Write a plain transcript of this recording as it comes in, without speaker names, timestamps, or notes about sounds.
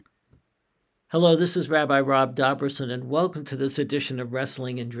Hello, this is Rabbi Rob Dobrusin, and welcome to this edition of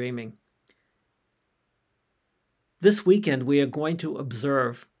Wrestling and Dreaming. This weekend, we are going to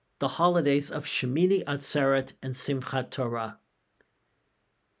observe the holidays of Shemini Atzeret and Simchat Torah.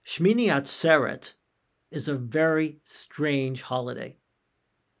 Shemini Atzeret is a very strange holiday.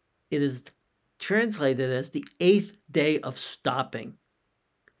 It is translated as the 8th day of stopping,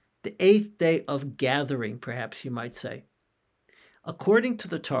 the 8th day of gathering, perhaps you might say. According to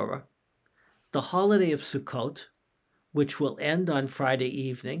the Torah, the holiday of Sukkot, which will end on Friday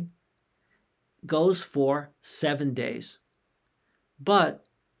evening, goes for 7 days. But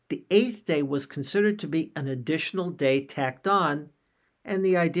the 8th day was considered to be an additional day tacked on, and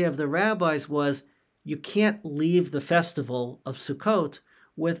the idea of the rabbis was you can't leave the festival of Sukkot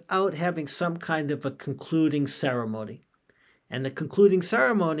without having some kind of a concluding ceremony. And the concluding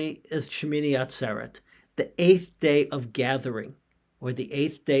ceremony is Shemini Atzeret, the 8th day of gathering, or the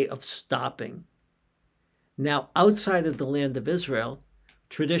 8th day of stopping. Now, outside of the land of Israel,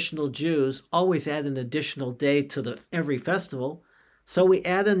 traditional Jews always add an additional day to every festival, so we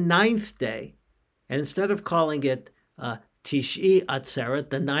add a 9th day. And instead of calling it Tish'i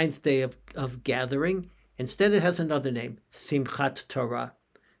Atzeret, the 9th day of gathering, instead it has another name, Simchat Torah,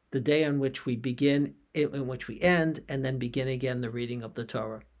 the day on which we begin, in which we end, and then begin again the reading of the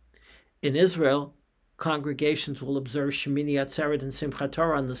Torah. In Israel, congregations will observe Shemini Atzeret and Simchat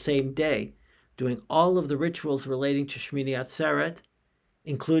Torah on the same day, doing all of the rituals relating to Shemini Atzeret,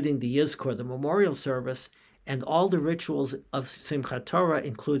 including the Yizkor, the memorial service, and all the rituals of Simchat Torah,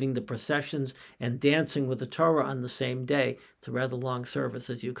 including the processions and dancing with the Torah on the same day. It's a rather long service,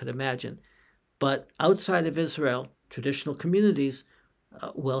 as you could imagine. But outside of Israel, traditional communities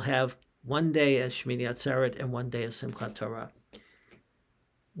will have one day as Shemini Atzeret and one day as Simchat Torah.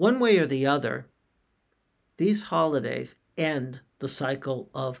 One way or the other, these holidays end the cycle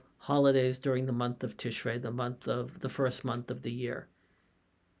of holidays during the month of Tishrei, the first month of the year.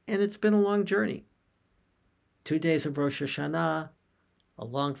 And it's been a long journey. 2 days of Rosh Hashanah, a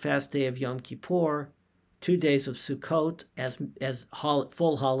long fast day of Yom Kippur, 2 days of Sukkot as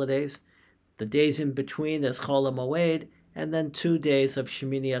full holidays, the days in between as Chol HaMoed, and then 2 days of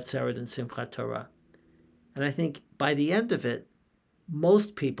Shemini Atzeret and Simchat Torah. And I think by the end of it,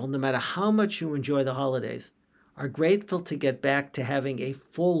 most people, no matter how much you enjoy the holidays, are grateful to get back to having a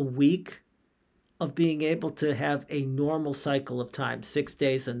full week of being able to have a normal cycle of time, 6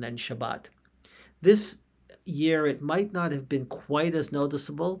 days and then Shabbat. This year, it might not have been quite as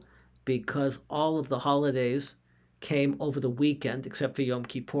noticeable because all of the holidays came over the weekend, except for Yom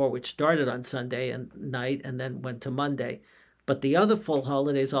Kippur, which started on Sunday night and then went to Monday. But the other full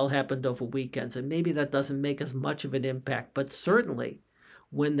holidays all happened over weekends, and maybe that doesn't make as much of an impact. But certainly,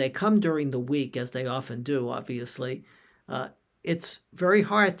 when they come during the week, as they often do, obviously, it's very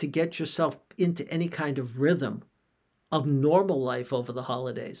hard to get yourself into any kind of rhythm of normal life over the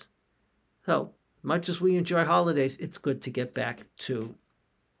holidays. So, much as we enjoy holidays, it's good to get back to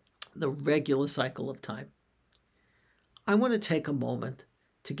the regular cycle of time. I want to take a moment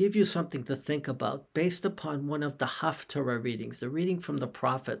to give you something to think about based upon one of the Haftarah readings, the reading from the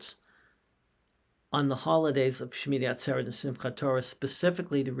prophets on the holidays of Shemini Atzeret and Simchat Torah,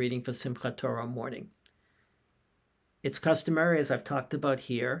 specifically the reading for Simchat Torah morning. It's customary, as I've talked about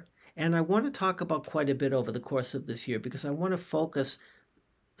here, and I want to talk about quite a bit over the course of this year because I want to focus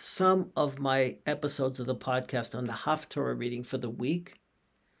some of my episodes of the podcast on the Haftarah reading for the week.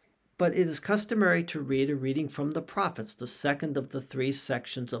 But it is customary to read a reading from the prophets, the second of the 3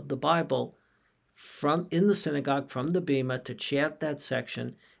 sections of the Bible, in the synagogue from the Bima, to chant that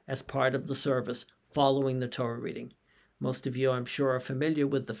section as part of the service following the Torah reading. Most of you, I'm sure, are familiar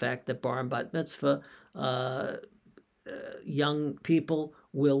with the fact that Bar and Bat Mitzvah, young people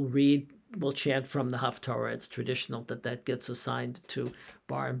will chant from the Haftarah. It's traditional that gets assigned to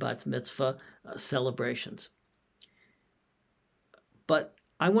Bar and Bat Mitzvah celebrations. But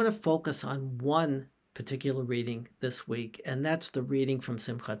I want to focus on one particular reading this week, and that's the reading from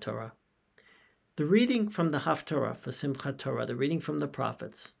Simchat Torah. The reading from the Haftarah for Simchat Torah, the reading from the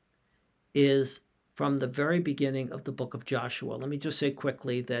prophets, is from the very beginning of the book of Joshua. Let me just say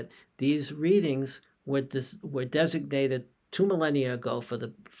quickly that these readings were designated 2 millennia ago for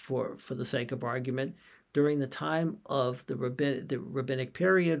the sake of argument during the time of the rabbinic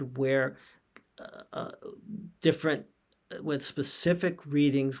period where specific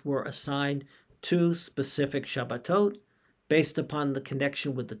readings were assigned to specific Shabbatot based upon the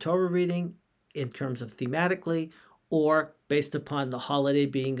connection with the Torah reading in terms of thematically, or based upon the holiday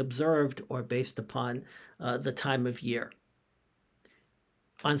being observed, or based upon the time of year.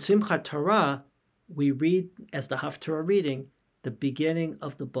 On Simchat Torah, we read, as the Haftarah reading, the beginning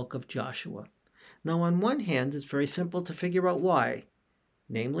of the book of Joshua. Now, on one hand, it's very simple to figure out why.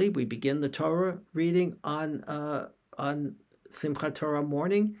 Namely, we begin the Torah reading on Simchat Torah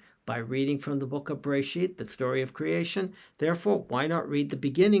morning by reading from the book of Bereshit, the story of creation. Therefore, why not read the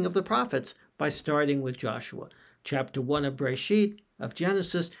beginning of the prophets by starting with Joshua? Chapter 1 of Bereshit, of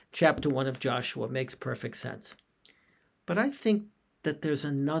Genesis, chapter 1 of Joshua makes perfect sense. But I think that there's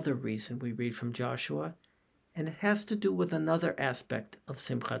another reason we read from Joshua, and it has to do with another aspect of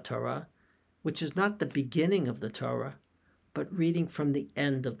Simchat Torah, which is not the beginning of the Torah, but reading from the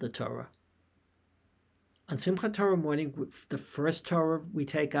end of the Torah. On Simchat Torah morning, the first Torah we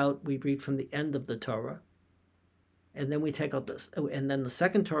take out, we read from the end of the Torah. And then we take out this, and then the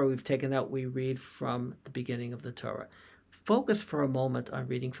second Torah we've taken out, we read from the beginning of the Torah. Focus for a moment on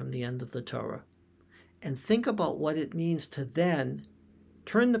reading from the end of the Torah and think about what it means to then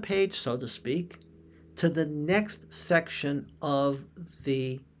turn the page, so to speak, to the next section of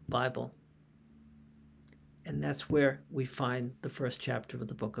the Bible. And that's where we find the first chapter of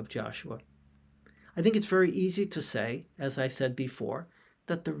the book of Joshua. I think it's very easy to say, as I said before,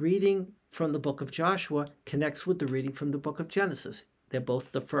 that the reading from the book of Joshua connects with the reading from the book of Genesis. They're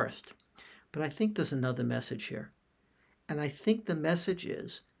both the first. But I think there's another message here. And I think the message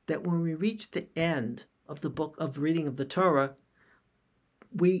is that when we reach the end of the book of reading of the Torah,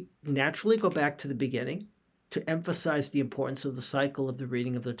 we naturally go back to the beginning to emphasize the importance of the cycle of the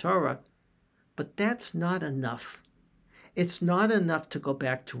reading of the Torah. But that's not enough. It's not enough to go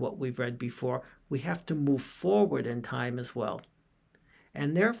back to what we've read before. We have to move forward in time as well.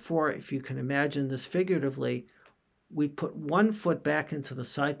 And therefore, if you can imagine this figuratively, we put one foot back into the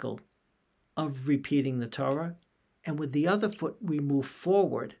cycle of repeating the Torah, and with the other foot, we move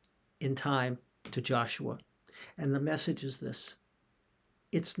forward in time to Joshua. And the message is this: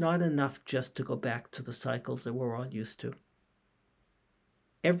 it's not enough just to go back to the cycles that we're all used to.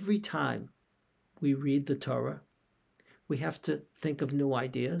 Every time we read the Torah, we have to think of new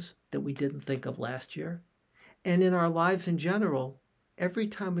ideas that we didn't think of last year. And in our lives in general, every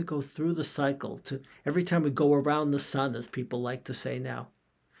time we go through the cycle, every time we go around the sun, as people like to say now,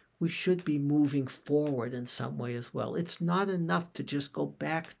 we should be moving forward in some way as well. It's not enough to just go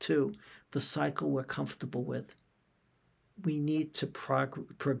back to the cycle we're comfortable with. We need to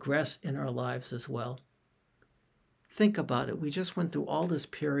progress in our lives as well. Think about it. We just went through all this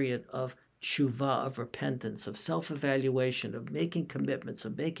period of tshuva, of repentance, of self-evaluation, of making commitments,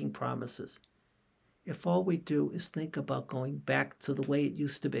 of making promises. If all we do is think about going back to the way it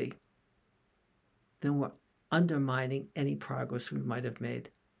used to be, then we're undermining any progress we might have made.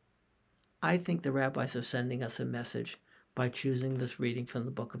 I think the rabbis are sending us a message by choosing this reading from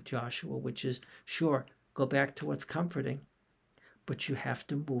the book of Joshua, which is, sure, go back to what's comforting, but you have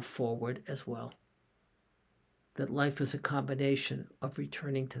to move forward as well. That life is a combination of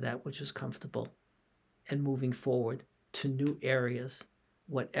returning to that which is comfortable and moving forward to new areas,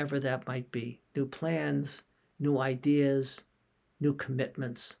 whatever that might be. New plans, new ideas, new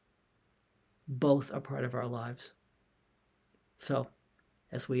commitments. Both are part of our lives. So,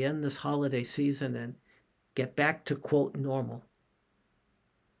 as we end this holiday season and get back to, quote, normal,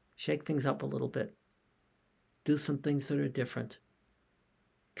 shake things up a little bit. Do some things that are different.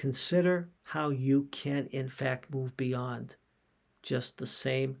 Consider how you can, in fact, move beyond just the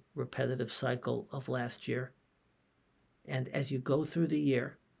same repetitive cycle of last year. And as you go through the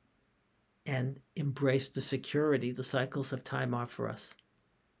year and embrace the security the cycles of time offer us,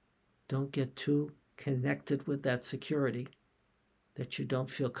 don't get too connected with that security that you don't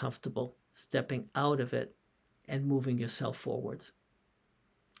feel comfortable stepping out of it and moving yourself forwards.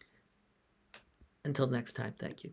 Until next time, thank you.